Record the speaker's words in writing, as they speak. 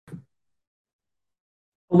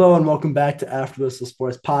Hello and welcome back to After Whistle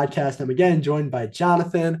Sports Podcast. I'm again joined by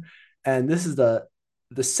Jonathan, and this is the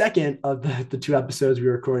second of the two episodes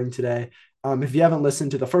we're recording today. If you haven't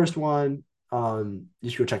listened to the first one, you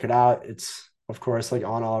should go check it out. It's of course like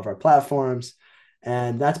on all of our platforms,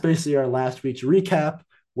 and that's basically our last week's recap,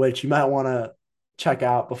 which you might want to check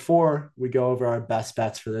out before we go over our best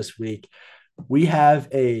bets for this week. We have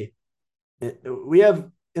a we have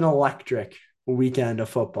an electric weekend of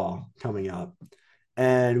football coming up.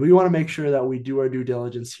 And we want to make sure that we do our due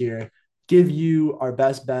diligence here, give you our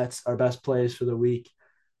best bets, our best plays for the week.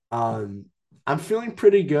 Um, I'm feeling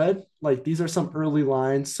pretty good. Like these are some early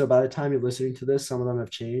lines. So by the time you're listening to this, some of them have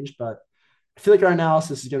changed, but I feel like our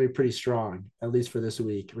analysis is going to be pretty strong, at least for this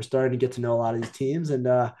week. We're starting to get to know a lot of these teams and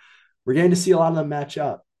we're getting to see a lot of them match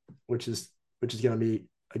up, which is going to be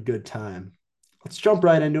a good time. Let's jump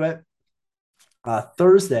right into it.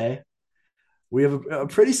 Thursday, we have a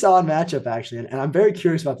pretty solid matchup, actually. And I'm very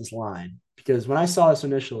curious about this line because when I saw this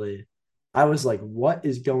initially, I was like, what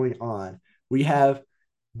is going on? We have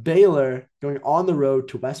Baylor going on the road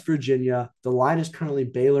to West Virginia. The line is currently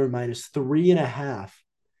Baylor minus 3.5.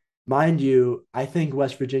 Mind you, I think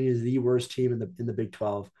West Virginia is the worst team in the Big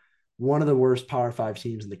 12, one of the worst Power Five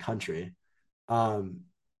teams in the country. Um,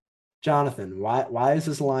 Jonathan, why is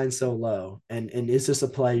this line so low? And is this a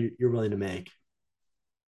play you're willing to make?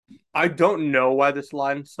 I don't know why this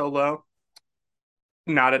line's so low.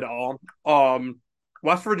 Not at all.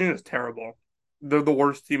 West Virginia is terrible. They're the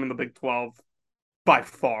worst team in the Big 12 by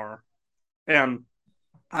far. And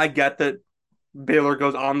I get that Baylor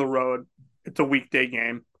goes on the road. It's a weekday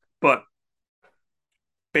game, but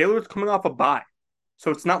Baylor's coming off a bye.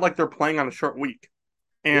 So it's not like they're playing on a short week.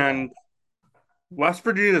 Yeah. And West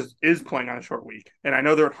Virginia is playing on a short week. And I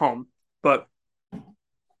know they're at home, but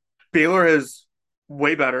Baylor is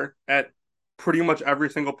way better at pretty much every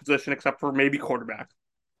single position except for maybe quarterback.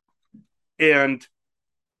 And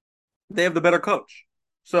they have the better coach.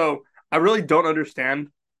 So I really don't understand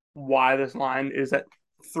why this line is at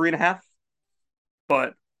 3.5,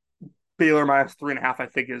 but Baylor minus 3.5, I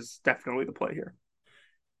think, is definitely the play here.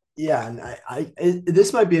 Yeah, and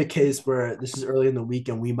this might be a case where this is early in the week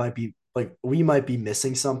and we might be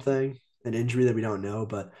missing something, an injury that we don't know,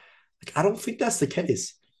 but like I don't think that's the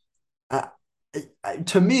case. I,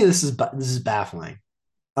 to me, this is baffling.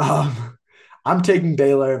 Um, I'm taking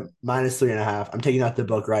Baylor minus 3.5. I'm taking that the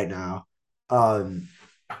book right now. Um,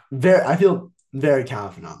 I feel very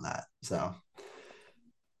confident on that. So,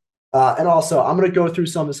 and also I'm gonna go through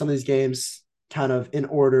some of these games kind of in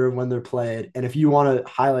order of when they're played. And if you want to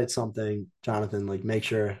highlight something, Jonathan, like make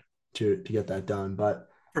sure to get that done. But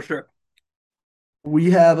For sure.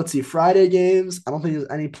 we have, let's see, Friday games. I don't think there's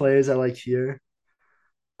any plays I like here.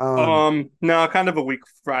 Um, No, kind of a weak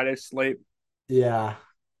Friday slate. yeah,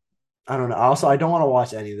 I don't know. Also, I don't want to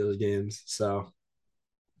watch any of those games, so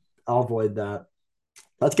I'll avoid that.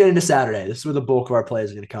 Let's get into Saturday. This is where the bulk of our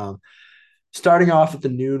plays are going to come. Starting off with the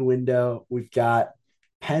noon window, we've got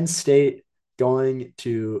Penn State going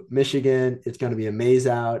to Michigan. It's going to be a maze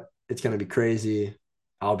out. It's going to be crazy.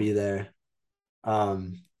 I'll be there.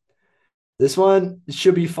 Um, this one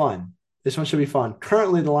should be fun. This one should be fun.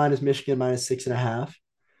 Currently, the line is Michigan minus 6.5.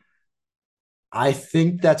 I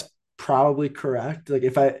think that's probably correct. Like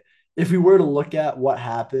if we were to look at what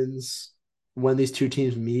happens when these two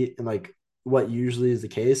teams meet and like what usually is the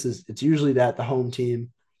case is it's usually that the home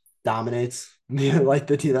team dominates like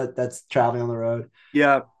the team that's traveling on the road.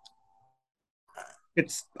 Yeah,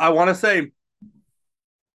 I want to say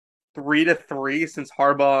 3-3 since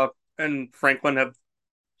Harbaugh and Franklin have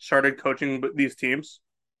started coaching these teams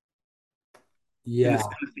in Yeah.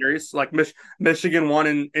 the series. Like Michigan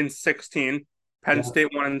won in 16, Penn Yeah. State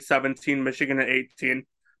won in 17, Michigan in 18,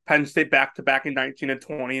 Penn State back to back in 19 and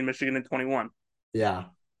 20, and Michigan in 21. Yeah.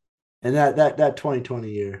 And that 2020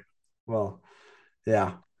 year. Well,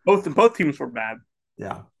 yeah. Both teams were bad.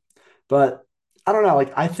 Yeah. But I don't know.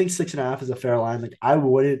 Like I think 6.5 is a fair line. Like I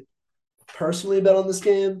wouldn't personally bet on this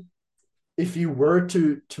game. If you were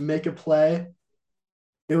to make a play,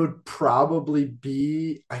 it would probably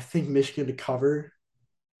be, I think, Michigan to cover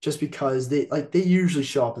just because they usually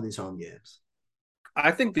show up in these home games. I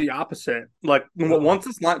think the opposite. Like Oh. once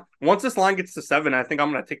this line gets to 7, I think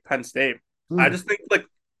I'm gonna take Penn State. I Hmm. just think like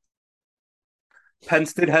Penn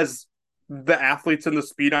State has the athletes and the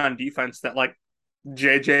speed on defense that like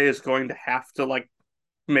JJ is going to have to like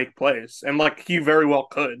make plays, and like he very well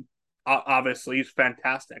could. Obviously, he's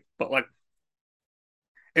fantastic, but like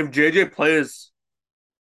if JJ plays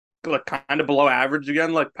like kind of below average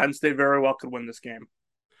again, like Penn State very well could win this game.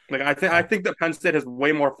 Like I think that Penn State has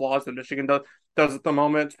way more flaws than Michigan does at the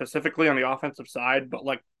moment, specifically on the offensive side. But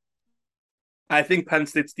like I think Penn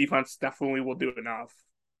State's defense definitely will do enough.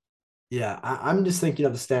 Yeah, I'm just thinking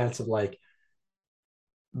of the stance of like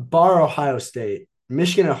bar Ohio State,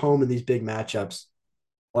 Michigan at home in these big matchups.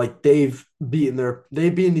 Like they've beaten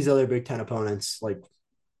these other Big Ten opponents like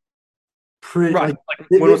pretty Right. like Like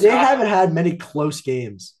when they Wisconsin, haven't had many close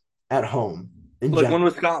games at home in like when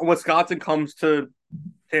general. Wisconsin comes to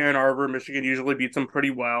Ann Arbor, Michigan usually beats them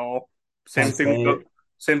pretty well. Penn Same thing. State,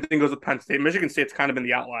 Same thing goes with Penn State. Michigan State's kind of been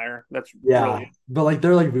the outlier. That's yeah, really, but like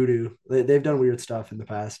they're like voodoo. They've done weird stuff in the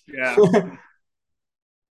past. yeah,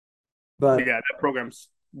 But yeah. That program's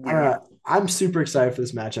I don't weird. know. I'm super excited for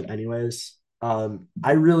this matchup, anyways.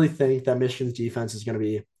 I really think that Michigan's defense is going to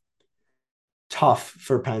be tough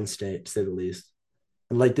for Penn State, to say the least.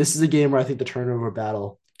 And like this is a game where I think the turnover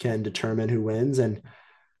battle can determine who wins. And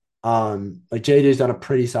like JJ's done a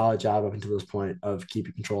pretty solid job up until this point of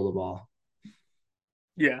keeping control of the ball.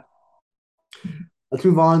 Yeah, Let's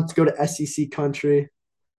move on to go to SEC country.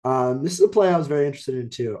 This is a play I was very interested in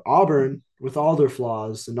too. Auburn, with all their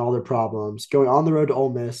flaws and all their problems, going on the road to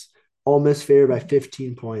Ole Miss. Ole Miss favored by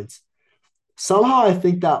 15 points. Somehow, I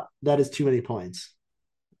think that is too many points.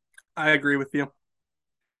 I agree with you.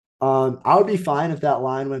 I would be fine if that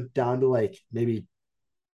line went down to like maybe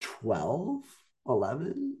 12,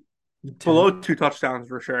 11, 10. Below 2 touchdowns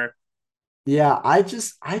for sure. Yeah, I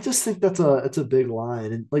just think it's a big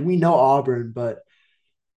line. And like we know Auburn, but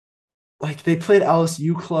like they played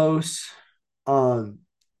LSU close. Um,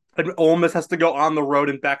 And Ole Miss has to go on the road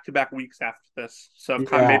in back-to-back weeks after this, so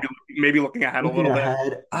kind of yeah, maybe looking ahead a looking little bit.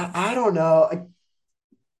 ahead, I don't know.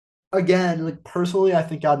 Again, like personally, I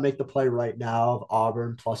think I'd make the play right now of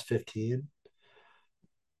Auburn plus 15.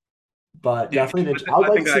 But Yeah, definitely, I would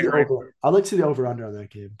I like to think I see the agree. over. I'd like to see the over under on that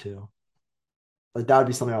game too. Like that would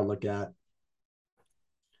be something I'd look at.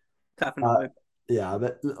 Uh, Definitely. yeah,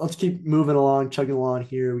 but let's keep moving along, chugging along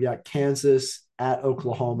here. We got Kansas at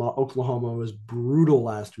Oklahoma. Oklahoma was brutal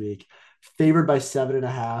last week, favored by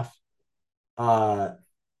 7.5. Uh,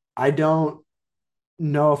 I don't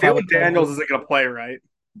know if I Jalen would play Daniels this. isn't going to play, right?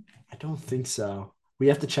 I don't think so. We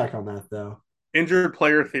have to check on that though. Injured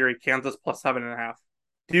player theory, Kansas plus 7.5.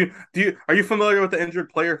 Are you familiar with the injured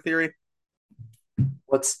player theory?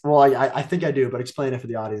 What's well, I think I do, but explain it for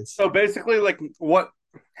the audience. So basically, like what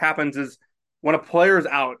happens is when a player is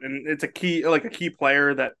out, and it's a key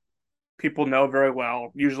player that people know very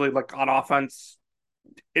well, usually like on offense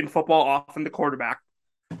in football, often the quarterback.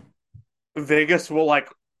 Vegas will like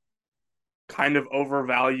kind of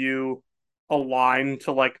overvalue a line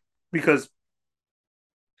to like because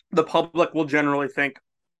the public will generally think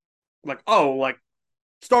like, oh, like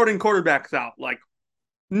starting quarterbacks out, like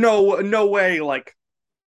no way, like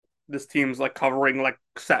this team's like covering like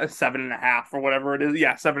 7.5 or whatever it is.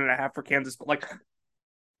 Yeah, 7.5 for Kansas. But like,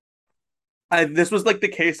 this was like the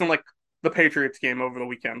case in like the Patriots game over the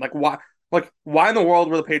weekend. Like, why? Like, why in the world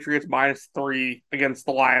were the Patriots -3 against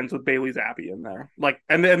the Lions with Bailey Zappi in there? Like,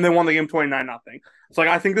 and then they won the game 29-0. So like,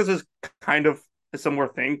 I think this is kind of a similar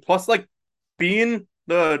thing. Plus, like, being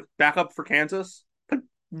the backup for Kansas played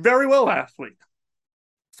very well last week.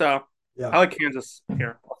 So Yeah. I like Kansas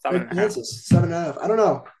here, plus seven Like and a half. Kansas, 7.5. I don't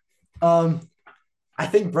know. Um, I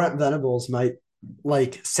think Brent Venables might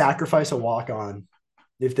like sacrifice a walk on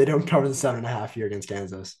if they don't cover the 7.5 here against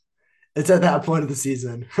Kansas. It's at that point of the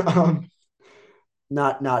season.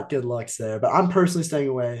 Not good looks there. But I'm personally staying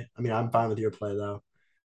away. I mean, I'm fine with your play though.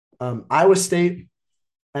 Iowa State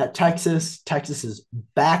at Texas. Texas is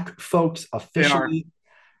back, folks, They are. officially.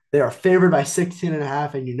 They are favored by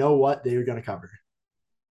 16.5, and you know what? They are going to cover.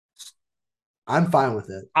 I'm fine with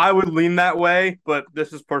it. I would lean that way, but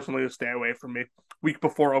this is personally a stay away from me. Week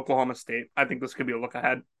before Oklahoma State, I think this could be a look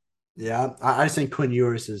ahead. Yeah, I just think Quinn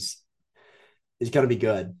Ewers is going to be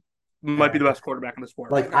good. Might be And the best quarterback in the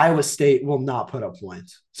sport right like now. Iowa State will not put up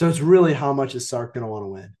points. So it's really how much is Sark going to want to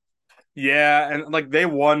win? Yeah, and like they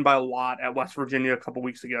won by a lot at West Virginia a couple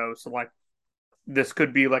weeks ago, so like this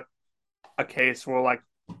could be like a case where like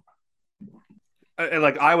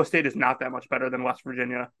Iowa State is not that much better than West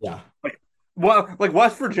Virginia. Yeah. Like like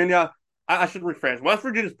West Virginia, I should rephrase. West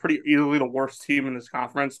Virginia is pretty easily the worst team in this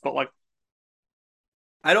conference, but like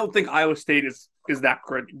I don't think Iowa State is that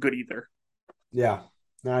good either. Yeah.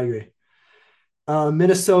 No, I agree.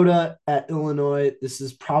 Minnesota at Illinois. This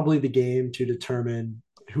is probably the game to determine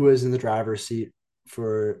who is in the driver's seat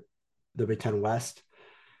for the Big Ten West.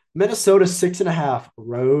 Minnesota 6.5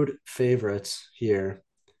 road favorites here.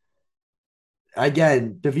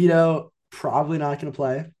 Again, DeVito probably not going to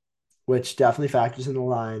play, which definitely factors in the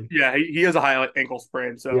line. Yeah, he has a high ankle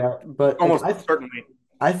sprain, so Yeah, but like almost certainly.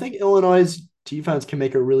 I think Illinois' defense can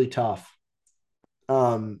make it really tough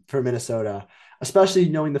for Minnesota. especially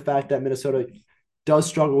knowing the fact that Minnesota does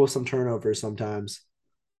struggle with some turnovers sometimes.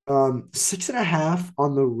 6.5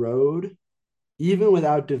 on the road, even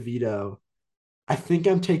without DeVito. I think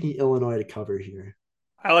I'm taking Illinois to cover here.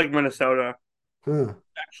 I like Minnesota Huh.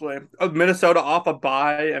 actually. Minnesota off a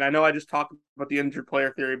bye, and I know I just talked about the injured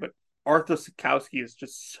player theory, but Arthur Sikowski is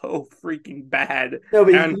just so freaking bad. No,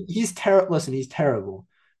 but And he's terrible. Listen, he's terrible.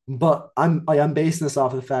 But I'm basing this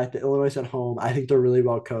off of the fact that Illinois at home. I think they're really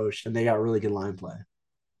well coached and they got really good line play.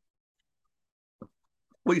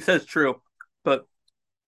 what he says is true, but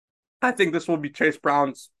I think this will be Chase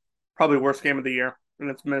Brown's probably worst game of the year, and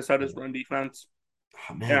it's Minnesota's run defense.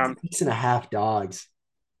 Oh man, And 6.5 dogs.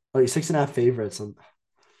 Like 6.5 favorites.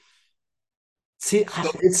 See,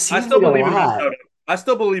 still, it I seems still like a believe in lot. Minnesota. I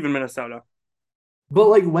still believe in Minnesota. But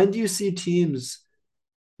like when do you see teams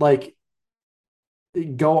like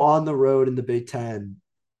go on the road in the Big Ten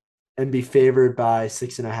and be favored by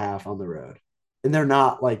 6.5 on the road? And they're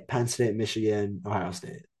not like Penn State, Michigan, Ohio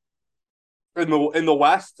State. In the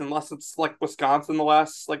West, unless it's like Wisconsin the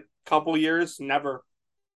last like couple years, never.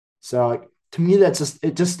 So like to me, that's just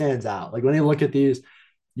it just stands out. Like when you look at these,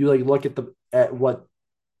 you like look at the at what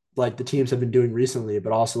like the teams have been doing recently,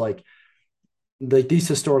 but also like these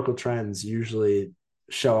historical trends usually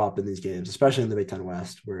show up in these games, especially in the Big Ten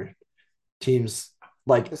West, where teams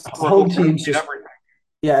like Historical home trends teams mean just everything.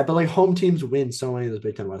 yeah, but like home teams win so many of those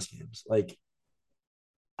Big Ten West games. Like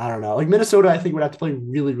I don't know, like Minnesota, I think would have to play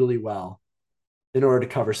really, really well in order to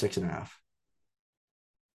cover 6.5.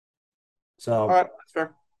 All So right, that's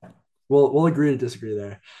fair. we'll agree to disagree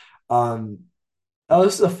there. Um, oh,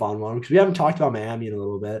 this is a fun one because we haven't talked about Miami in a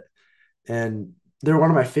little bit, and they're one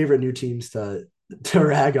of my favorite new teams to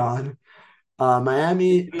rag on.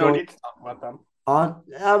 Miami No going need to talk about them. on.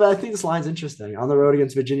 Yeah, but I think this line's interesting. On the road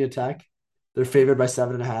against Virginia Tech, they're favored by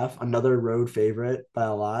 7.5. Another road favorite by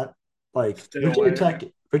a lot. Like Stay away.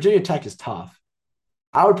 Virginia Tech is tough.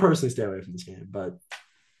 I would personally stay away from this game, but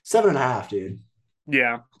 7.5, dude.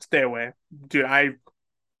 Yeah, stay away, dude.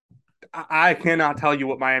 I cannot tell you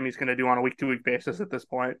what Miami's going to do on a week-to-week basis at this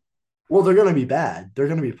point. Well, they're gonna be bad. They're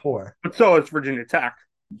gonna be poor. But so is Virginia Tech.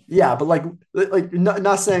 Yeah, but like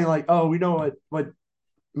not saying like, oh, we know what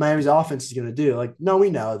Miami's offense is gonna do. Like, no, we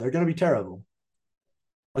know they're gonna be terrible,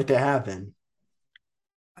 like they have been.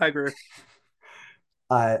 I agree.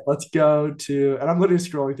 All right, let's go to, and I'm literally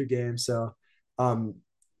scrolling through games. So, um,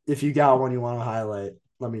 if you got one you want to highlight,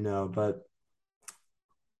 let me know. But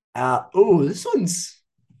oh, this one's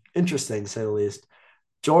interesting to say the least.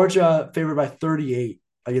 Georgia favored by 38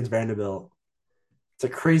 against Vanderbilt. It's a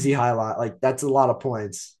crazy highlight. Like that's a lot of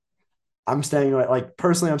points. I'm staying away. Like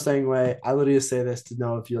personally, I'm staying away. I literally just say this to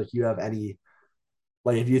know if you have any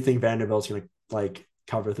like if you think Vanderbilt's gonna like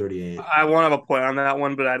cover 38. I won't have a play on that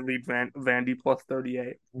one, but I'd lead Vandy plus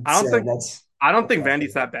 38. I don't Same. think I don't That's think what I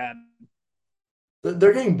Vandy's think. that bad.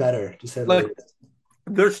 They're getting better to say the Like least.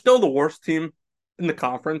 they're still the worst team in the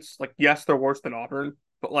conference. Like yes, they're worse than Auburn,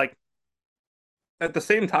 but like at the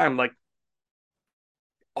same time, like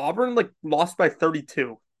Auburn like lost by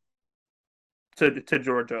 32 to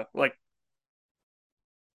Georgia. Like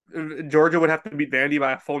Georgia would have to beat Vandy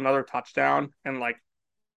by a full another touchdown, and like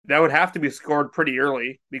that would have to be scored pretty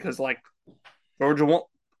early because like Georgia won't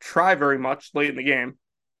try very much late in the game.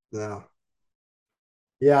 No.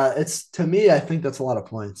 Yeah, it's to me, I think that's a lot of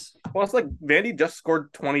points. Plus, like Vandy just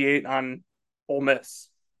scored 28 on Ole Miss,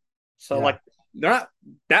 so Yeah. like they're not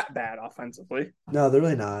that bad offensively. No, they're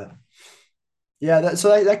really not. Yeah,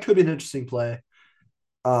 that could be an interesting play.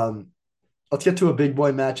 Um, let's get to a big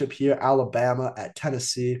boy matchup here. Alabama at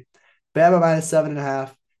Tennessee. Bama minus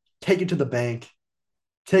 7.5. Take it to the bank.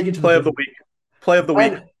 Take it to the Play of the bank. week. Play of the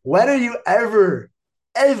week. When are you ever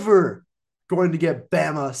going to get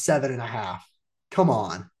Bama 7.5? Come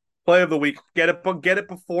on. Play of the week. Get it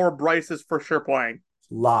before Bryce is for sure playing.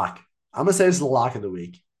 Lock. I'm gonna say this is the lock of the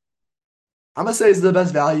week. I'm gonna say it's the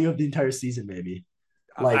best value of the entire season, maybe.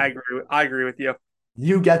 I Like agree. I agree with you.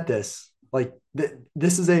 you get this. Like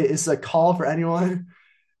this is a call for anyone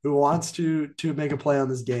who wants to make a play on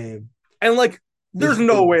this game. And like, This there's is the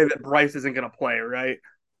no one. way that Bryce isn't gonna play, right?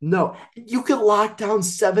 No, you could lock down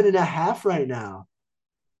 7.5 right now,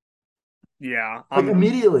 Yeah, like I'm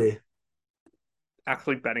immediately.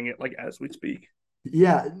 actually betting it like as we speak.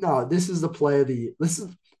 Yeah, no, this is the play of the. This is.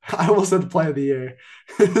 I almost said the play of the year.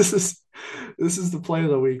 this is this is the play of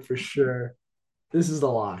the week for sure. This is the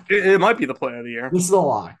lock. It might be the play of the year. This is a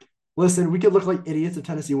lock. Listen, we could look like idiots if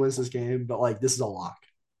Tennessee wins this game, but like this is a lock.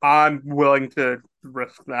 I'm willing to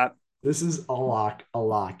risk that. This is a lock, a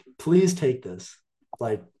lock. Please take this.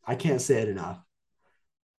 Like I can't say it enough.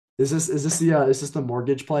 Is this the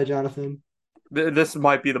mortgage play, Jonathan? This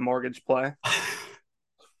might be the mortgage play.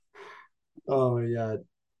 Oh my God.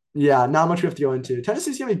 Yeah, not much we have to go into.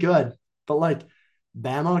 Tennessee's gonna be good, but like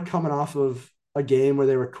Bama coming off of a game where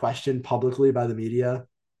they were questioned publicly by the media.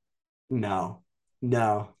 No,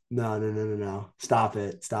 no. Stop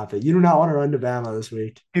it. Stop it. You do not want to run to Bama this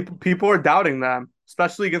week. People are doubting them,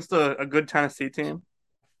 especially against a good Tennessee team.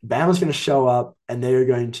 Bama's going to show up and they are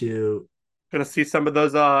going to, Gonna see some of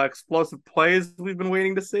those explosive plays we've been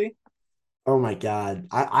waiting to see. oh my God.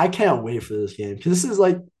 I can't wait for this game because this is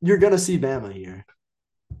like, you're going to see Bama here.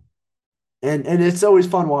 And it's always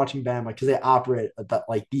fun watching Bama because they operate at that,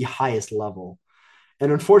 like the highest level.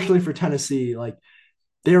 And unfortunately for Tennessee, like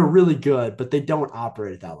they're really good, but they don't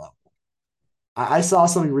operate at that level. I saw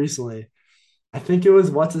something recently. I think it was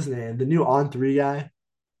what's his name, the new on three guy.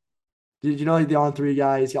 Did you know like the on three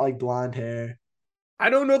guy? He's got like blonde hair. I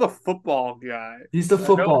don't know the football guys. He's the I know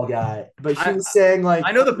football guy, but he I was saying like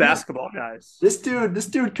I know the basketball guys. this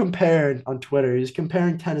dude compared on Twitter. He's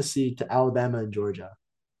comparing Tennessee to Alabama and Georgia,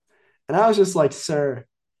 and I was just like, sir,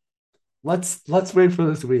 let's wait for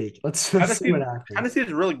this week. Let's see what happens. Tennessee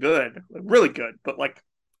is really good. But like,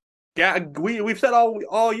 yeah, we've said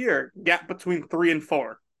all year gap between 3 and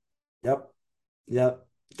 4. Yep, yep.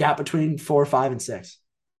 Gap between 4, 5, and 6,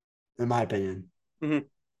 in my opinion. Mm-hmm.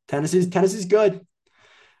 Tennessee's good,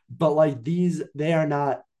 but like they are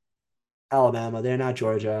not Alabama. They're not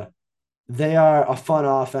Georgia. They are a fun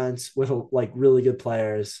offense with like really good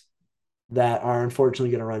players that are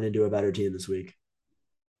unfortunately going to run into a better team this week.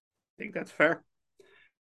 I think that's fair.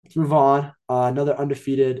 Let's move on. Another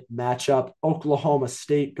undefeated matchup. Oklahoma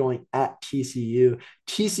State going at TCU.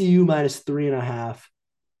 TCU minus 3.5.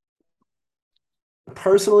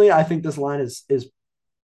 Personally, I think this line is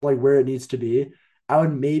like where it needs to be. I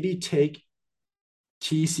would maybe take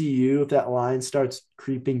TCU if that line starts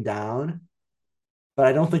creeping down, but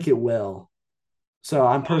I don't think it will. So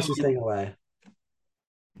I'm personally staying away.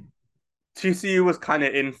 TCU was kind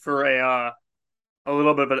of in for a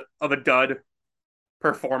little bit of a dud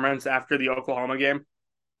performance after the Oklahoma game.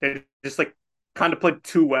 They just like kind of played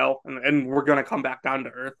too well, and we're gonna come back down to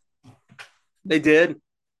earth. They did.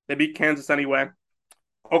 They beat Kansas anyway.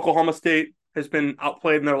 Oklahoma State has been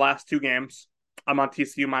outplayed in their last 2 games. I'm on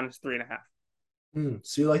TCU minus 3.5.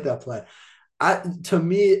 So you like that play? To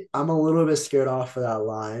me, I'm a little bit scared off for that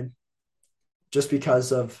line just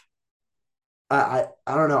because of I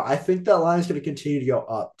don't know. I think that line is going to continue to go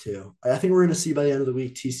up too. I think we're going to see by the end of the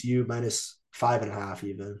week TCU minus 5.5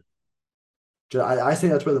 even. I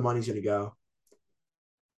think that's where the money's going to go.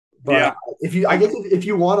 But Yeah, I I guess if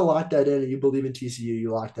you want to lock that in and you believe in TCU,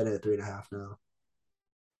 you lock that in at 3.5 now.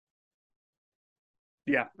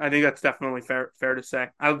 yeah, I think that's definitely fair to say.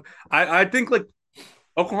 I think like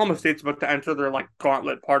Oklahoma State's about to enter their like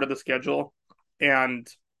gauntlet part of the schedule, and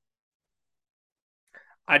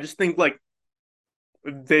I just think like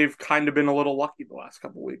they've kind of been a little lucky the last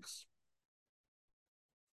couple weeks.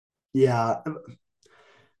 Yeah,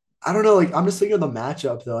 I don't know. Like I'm just thinking of the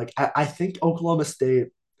matchup though. Like I think Oklahoma State,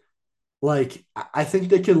 like I think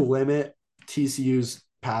they could limit TCU's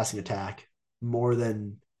passing attack more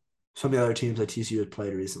than some of the other teams that TCU has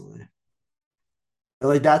played recently. And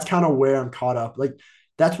like that's kind of where I'm caught up. Like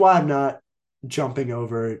that's why I'm not jumping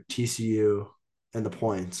over TCU and the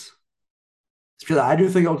points. It's because I do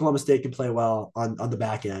think Oklahoma State can play well on the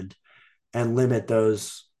back end and limit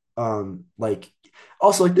those like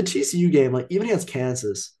also like the TCU game, like even against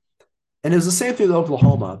Kansas, and it was the same thing with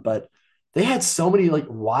Oklahoma, but they had so many like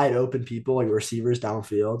wide open people, like receivers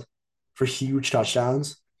downfield for huge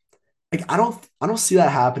touchdowns. Like I don't see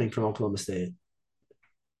that happening from Oklahoma State.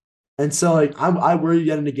 And so like I worry you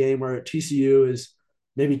get in a game where TCU is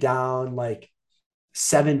maybe down like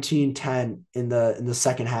 17-10 in the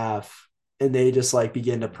second half and they just like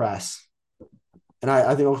begin to press. And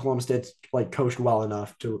I think Oklahoma State's like coached well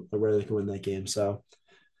enough to where they can win that game. So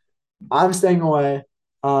I'm staying away.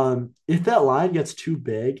 If that line gets too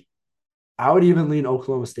big, I would even lean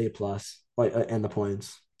Oklahoma State plus like and the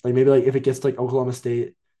points. Like maybe like if it gets to, like Oklahoma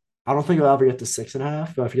State, I don't think it'll ever get to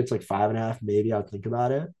 6.5, but if it gets like 5.5, maybe I'll think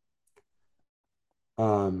about it.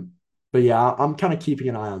 Um, but yeah, I'm kind of keeping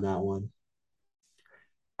an eye on that one.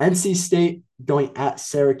 NC State going at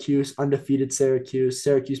Syracuse, undefeated Syracuse,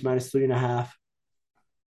 Syracuse minus 3.5.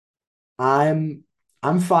 I'm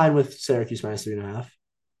I'm fine with Syracuse minus 3.5.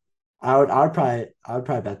 I would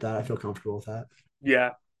probably bet that. I feel comfortable with that.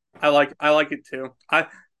 Yeah, I like it too. I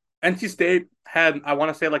NC State had I want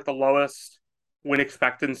to say like the lowest win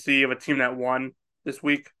expectancy of a team that won this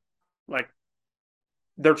week. Like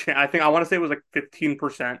I think I want to say it was like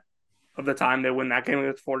 15% of the time they win that game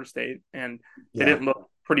against Florida State, and they Yeah. didn't look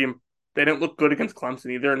pretty. They didn't look good against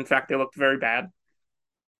Clemson either. In fact, they looked very bad.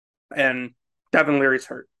 And Devin Leary's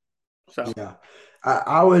hurt. So Yeah.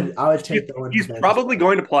 I would take the one he's advantage. probably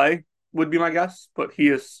going to play, would be my guess, but he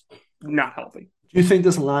is not healthy. Do you think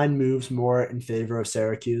this line moves more in favor of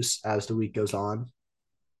Syracuse as the week goes on?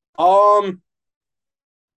 Um,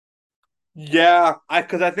 yeah, I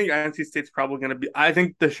think NC State's probably going to be. I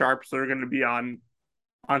think the Sharps are going to be on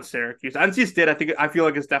Syracuse. NC State, I feel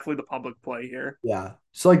like it's definitely the public play here. Yeah.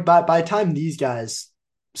 So like by the time these guys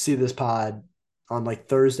see this pod on like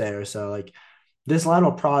Thursday or so, like this line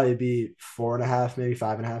will probably be 4.5, maybe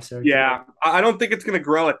 5.5 Syracuse. Yeah, I don't think it's going to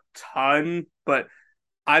grow a ton, but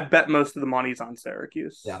I bet most of the money's on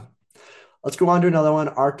Syracuse. Yeah. Let's go on to another one.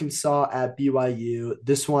 Arkansas at BYU.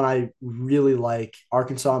 This one I really like.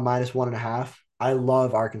 Arkansas -1.5. I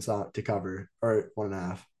love Arkansas to cover or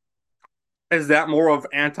 1.5. Is that more of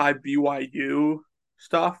anti BYU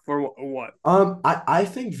stuff or what? I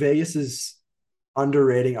think Vegas is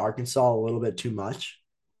underrating Arkansas a little bit too much.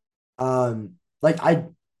 Like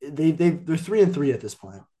they're 3-3 at this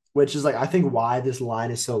point, which is like I think why this line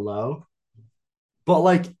is so low. But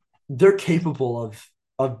like they're capable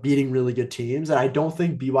of beating really good teams, and I don't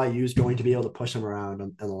think BYU is going to be able to push them around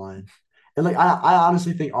on the line. And like I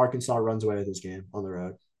honestly think Arkansas runs away with this game on the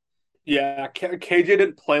road. Yeah, KJ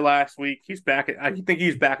didn't play last week. He's back. I think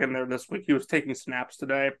he's back in there this week. He was taking snaps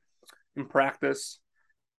today in practice.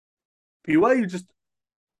 BYU just,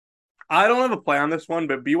 I don't have a play on this one,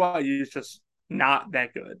 but BYU is just not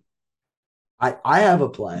that good. I have a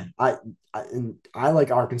play. I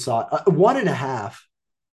like Arkansas 1.5.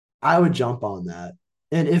 I would jump on that.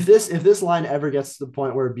 And if this line ever gets to the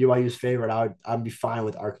point where BYU's favorite, I'd be fine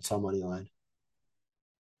with Arkansas money line.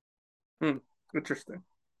 Hmm, interesting.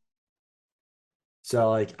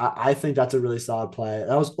 So like I think that's a really solid play.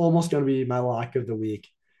 That was almost going to be my lock of the week.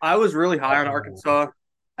 I was really high on Arkansas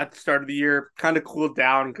at the start of the year, kind of cooled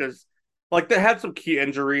down because like they had some key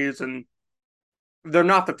injuries and they're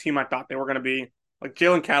not the team I thought they were going to be. Like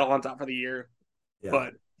Jalen Catalon's out for the year, Yeah,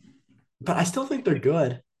 but but I still think they're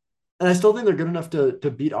good, and I still think they're good enough to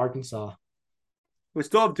beat Arkansas we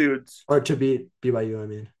still have dudes. or to beat BYU. I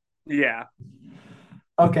mean, Yeah,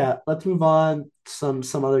 okay, let's move on. Some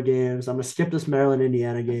other games. I'm gonna skip this Maryland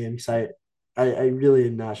Indiana game because I really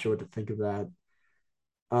am not sure what to think of that.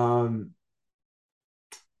 Um,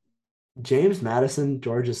 James Madison,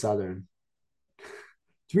 Georgia Southern.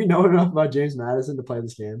 Do we know enough about James Madison to play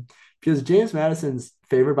this game? Because James Madison's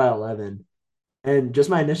favored by 11, and just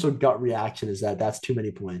my initial gut reaction is that that's too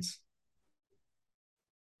many points.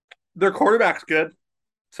 their quarterback's good,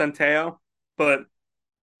 Centeo, but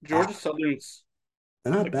Georgia Ah, Southern's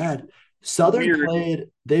they're not like bad. Southern weird. played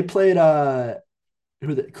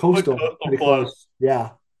who the Like Coastal Coastal pretty close. close,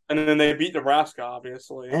 Yeah. and then they beat Nebraska,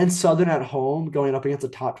 obviously. And Southern at home going up against a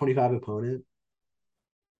top 25 opponent.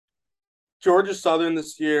 Georgia Southern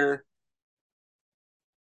this year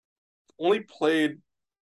only played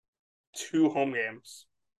two home games,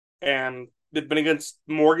 and they've been against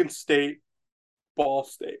Morgan State, Ball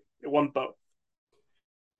State. They won both.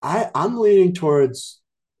 I'm leaning towards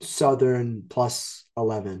Southern plus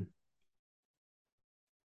 11.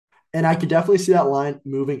 And I could definitely see that line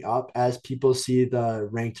moving up as people see the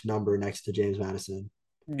ranked number next to James Madison.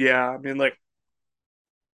 Yeah, I mean, like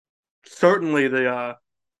certainly the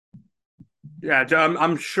yeah,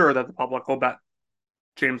 I'm sure that the public will bet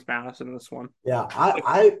James Madison in this one. Yeah,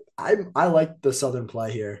 I like the Southern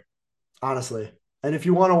play here, honestly. And if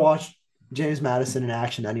you want to watch James Madison in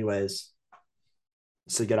action anyways,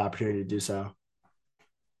 it's a good opportunity to do so.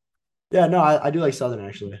 Yeah, no, I do like Southern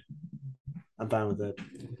actually. I'm fine with it.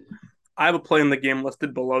 I have a play in the game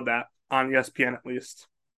listed below that on ESPN at least.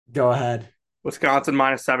 Go ahead. Wisconsin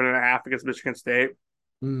 -7.5 against Michigan State.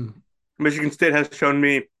 Mm. Michigan State has shown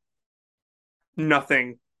me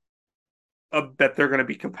nothing that they're going to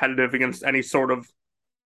be competitive against any sort of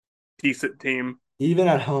decent team, Even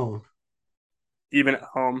at home. even at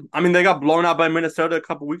home. I mean, they got blown out by Minnesota a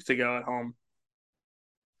couple weeks ago at home.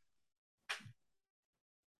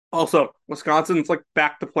 Also, Wisconsin's like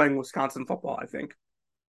back to playing Wisconsin football, I think.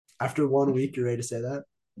 After 1 week, you're ready to say that?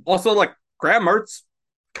 Also, like Graham Mertz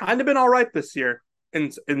kind of been all right this year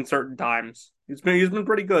in certain times. He's been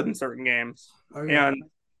pretty good in certain games. Okay. And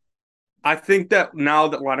I think that now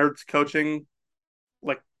that Leonard's coaching,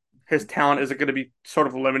 like his talent isn't going to be sort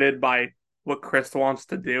of limited by what Chris wants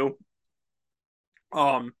to do.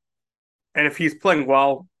 Um, and if he's playing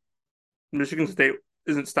well, Michigan State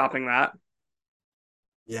isn't stopping that.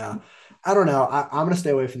 Yeah. I don't know. I'm gonna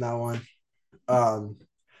stay away from that one. Um,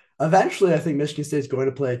 eventually I think Michigan State's going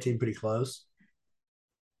to play a team pretty close.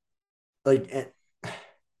 Like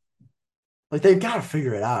Like they've got to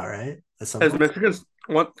figure it out, right? At some Has point.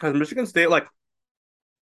 Michigan State like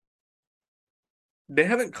they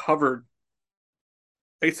haven't covered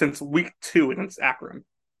since week 2 against Akron.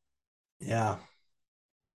 Yeah.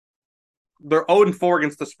 They're 0-4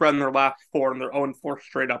 against the spread in their last four, and they're 0-4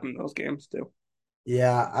 straight up in those games too.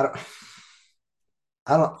 Yeah.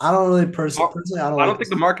 I don't really personally I don't I like don't think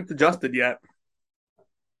the this. market's adjusted yet.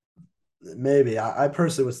 Maybe I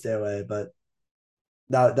personally would stay away, but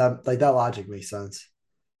that logic makes sense.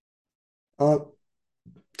 Let's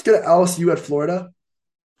get to LSU at Florida.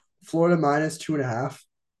 Florida minus 2.5.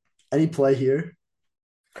 Any play here?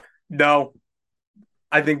 No,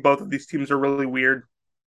 I think both of these teams are really weird.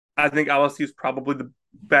 I think LSU is probably the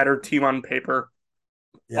better team on paper.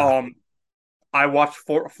 Yeah. Um, I watched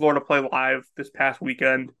Florida play live this past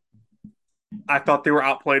weekend. I thought they were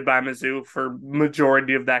outplayed by Mizzou for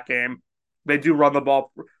majority of that game. They do run the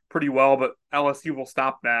ball pretty well, but LSU will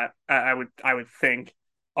stop that. I would think.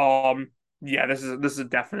 Um, yeah, this is a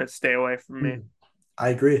definite stay away from me. I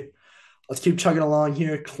agree. Let's keep chugging along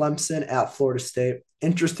here. Clemson at Florida State.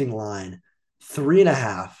 Interesting line.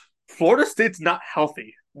 3.5. Florida State's not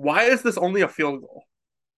healthy. Why is this only a field goal?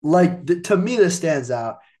 Like to me, this stands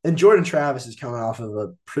out. And Jordan Travis is coming off of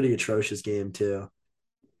a pretty atrocious game too.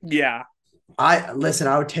 Yeah, I listen.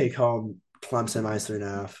 I would take home Clemson minus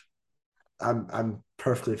 3.5. I'm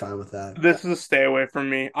perfectly fine with that. this is a stay away from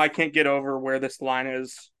me. I can't get over where this line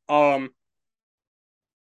is.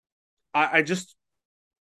 I just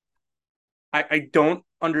I don't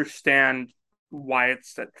understand why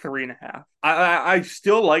it's at 3.5. I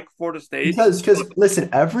still like Florida State. Because listen,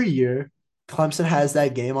 every year Clemson has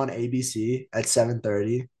that game on ABC at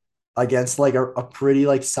 7:30 against like a pretty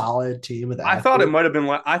like solid team with I thought it athletes, might have been.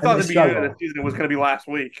 I and thought they at the beginning of the struggle. season it was going to be last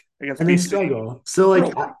week against And they BC. struggle. So like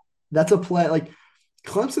Really? that's a play. Like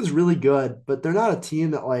Clemson's really good, but they're not a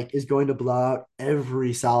team that like is going to blow out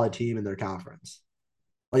every solid team in their conference.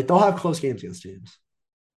 Like they'll have close games against teams.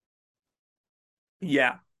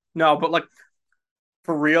 Yeah. No, but like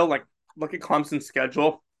for real, like look at Clemson's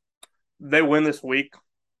schedule. They win this week,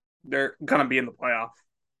 they're gonna be in the playoff.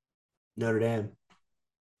 Notre Dame.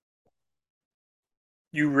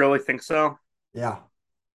 You really think so? Yeah,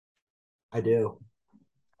 I do.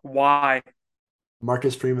 Why?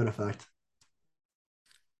 Marcus Freeman effect.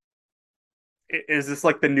 Is this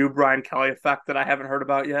like the new Brian Kelly effect that I haven't heard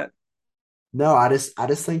about yet? No, I just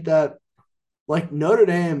think that like Notre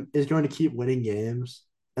Dame is going to keep winning games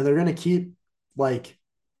and they're going to keep like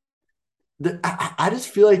I just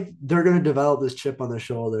feel like they're going to develop this chip on their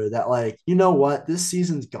shoulder that like you know what, this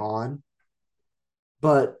season's gone,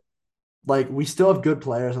 but like we still have good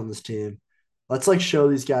players on this team. Let's like show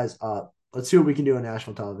these guys up. Let's see what we can do on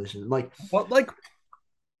national television. Like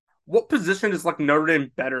What position is like Notre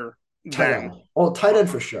Dame better tight than? end. Oh, tight end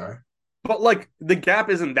for sure. But like the gap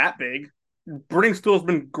isn't that big. Stool's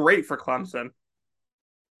been great for Clemson.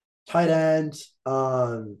 Tight end,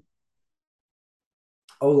 O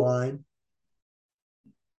line.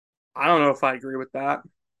 I don't know if I agree with that.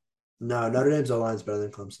 No, Notre Dame's O line is better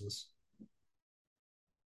than Clemson's.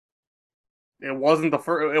 It wasn't the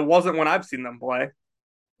first. It wasn't when I've seen them play.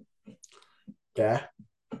 Okay.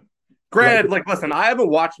 Like Granted, like listen, I haven't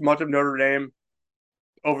watched much of Notre Dame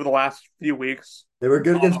over the last few weeks. they were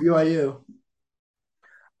good Um, against BYU.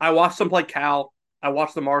 I watched them play Cal. I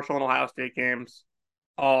watched the Marshall and Ohio State games.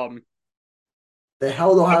 Um, They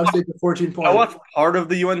held I, Ohio State to 14 I points. watched part of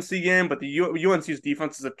the UNC game, but the UNC's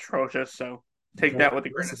defense is atrocious. So take that with a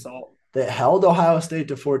grain of Listen, salt. they held Ohio State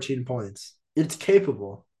to 14 points. It's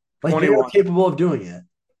capable. Like they are 21. capable of doing it.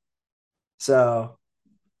 So,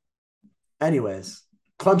 anyways,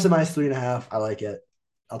 Clemson minus 3.5. I like it.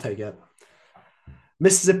 I'll take it.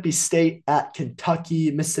 Mississippi State at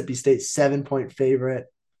Kentucky. Mississippi State 7-point favorite.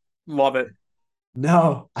 Love it.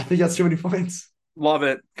 No, I think that's too many points. Love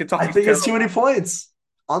it. I Kentucky's think it's too terrible. many points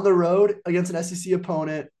on the road against an SEC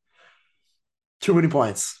opponent. Too many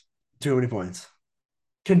points. Too many points.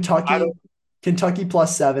 I Kentucky, don't. Kentucky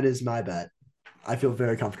plus 7 is my bet. I feel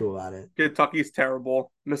very comfortable about it. Kentucky's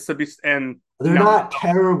terrible. Mississippi and They're not not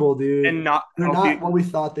terrible, dude. not They're healthy. not what we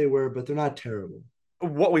thought they were, but they're not terrible.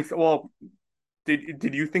 Well,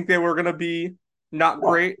 did you think they were gonna be not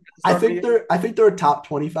Well, great at the start of the year? I think they're a top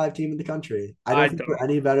 25 team in the country. I don't I think they're don't.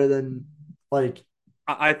 any better than like,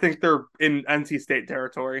 I think they're in NC State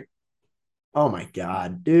territory. oh my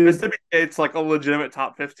God, dude. Mississippi State's like a legitimate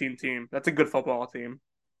top 15 team. That's a good football team.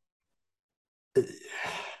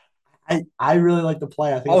 I really like the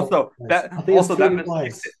play. I think it's Also, nice. I think it's too that many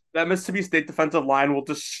points. Mississippi State defensive line will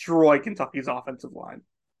destroy Kentucky's offensive line.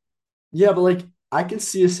 Yeah, but like I can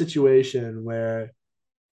see a situation where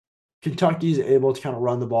Kentucky's able to kind of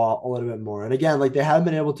run the ball a little bit more. And again, like they haven't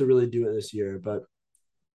been able to really do it this year, but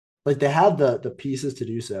like they have the pieces to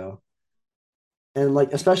do so. And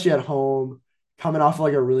like especially at home, coming off of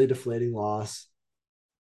like a really deflating loss.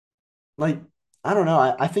 Like, I don't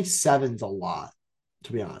know. I think seven's a lot,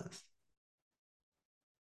 to be honest.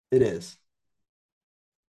 It is.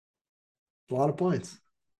 A lot of points.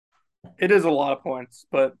 It is a lot of points,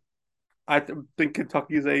 but think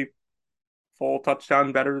Kentucky is a full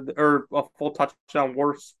touchdown better or a full touchdown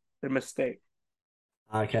worse than Miss State.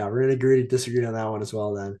 Okay, we're gonna agree to disagree on that one as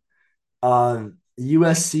well then.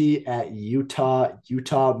 USC at Utah.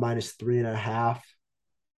 Utah minus 3.5.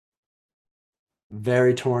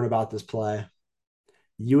 Very torn about this play.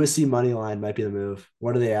 USC money line might be the move.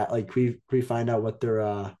 What are they at? Like, can we find out what their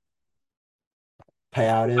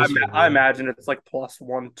payout is for the I game? imagine it's like plus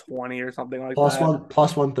 120 or something like Plus that. one,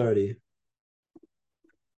 plus 130.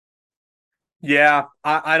 Yeah,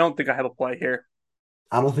 I don't think I have a play here.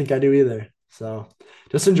 I don't think I do either. So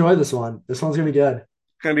just enjoy this one. This one's gonna be good.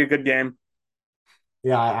 It's gonna be a good game.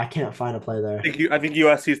 Yeah, I can't find a play there. I think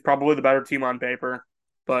USC is probably the better team on paper,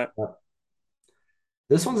 but But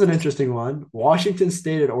this one's an interesting one. Washington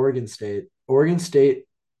State at Oregon State. Oregon State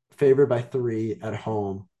favored by 3 at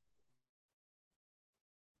home.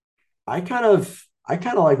 I kind of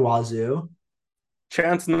like Wazoo.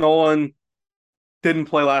 Chance Nolan didn't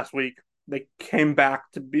play last week. They came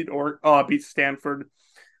back to beat Stanford.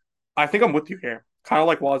 I think I'm with you here. Kind of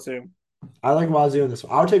like Wazoo. I like Wazoo in this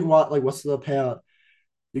one. I would take like what's the payout?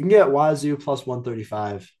 You can get Wazoo plus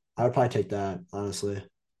 135. I would probably take that, honestly.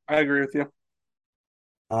 I agree with you.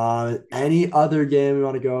 Any other game we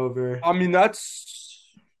want to go over? I mean,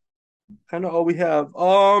 that's kind of all we have.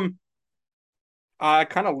 I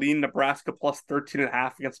kind of lean Nebraska plus 13 and a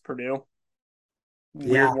half against Purdue.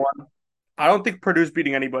 Yeah, Weird one. I don't think Purdue's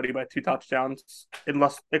beating anybody by 2 touchdowns,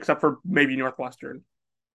 unless except for maybe Northwestern.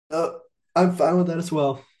 uh, I'm fine with that as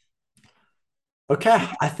well. Okay,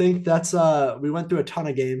 I think that's we went through a ton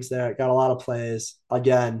of games there, got a lot of plays.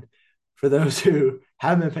 Again, for those who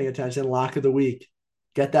haven't been paying attention, lock of the week.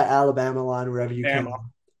 Get that Alabama line wherever you can. Bama.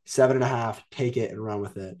 7.5, take it and run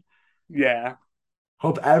with it. Yeah.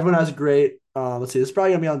 Hope everyone has a great let's see, this is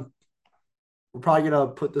probably gonna be on we're probably gonna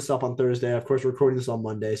put this up on Thursday. Of course, we're recording this on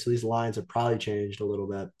Monday, so these lines have probably changed a little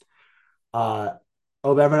bit. Uh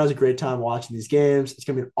Hope everyone has a great time watching these games. It's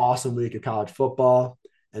gonna be an awesome week of college football,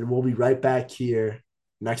 and we'll be right back here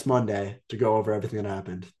next Monday to go over everything that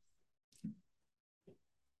happened.